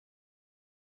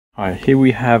Alright, here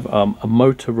we have a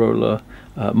Motorola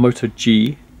Moto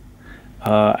G,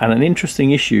 and an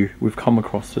interesting issue we've come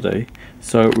across today.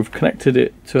 So we've connected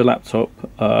it to a laptop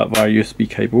via USB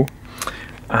cable,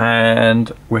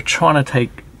 and we're trying to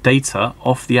take data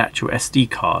off the actual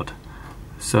SD card.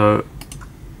 So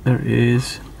there it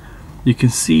is. You can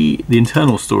see the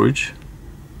internal storage.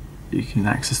 You can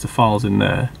access the files in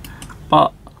there,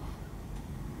 but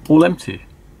all empty.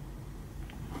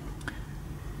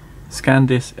 Scan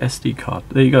this SD card.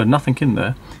 There you go, nothing in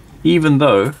there. Even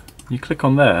though you click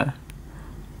on there,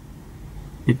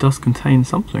 it does contain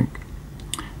something.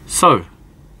 So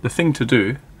the thing to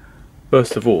do,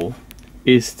 first of all,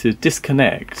 is to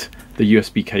disconnect the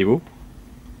USB cable.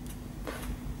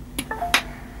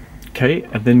 Okay,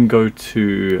 and then go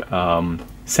to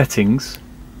settings,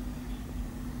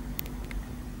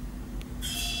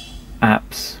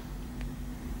 apps,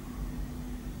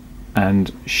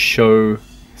 and show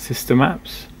system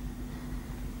apps.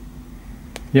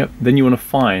 Yep, then you want to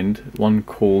find one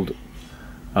called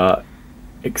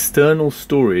external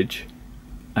storage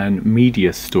and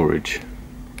media storage.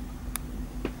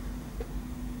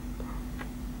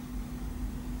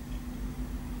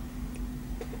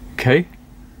 Okay,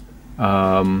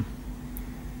 and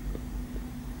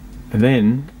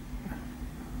then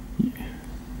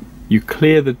you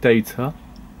clear the data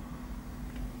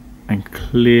and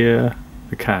clear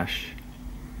the cache.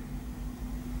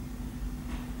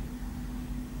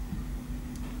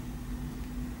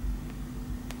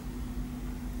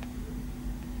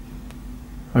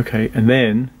 Okay, and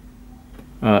then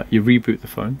you reboot the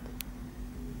phone.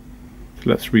 So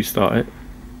let's restart it.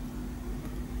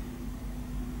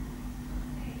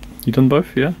 You done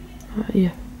both, yeah?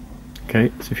 Yeah.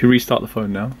 Okay, so if you restart the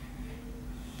phone now.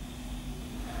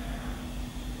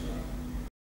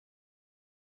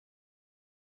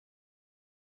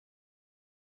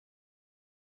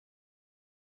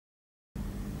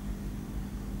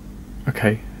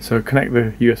 Okay, so connect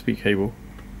the USB cable.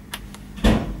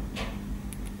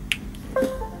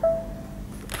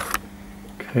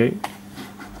 Okay,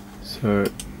 so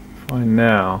fine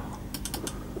now.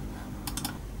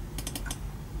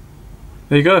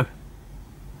 There you go.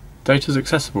 Data's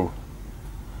accessible.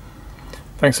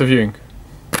 Thanks for viewing.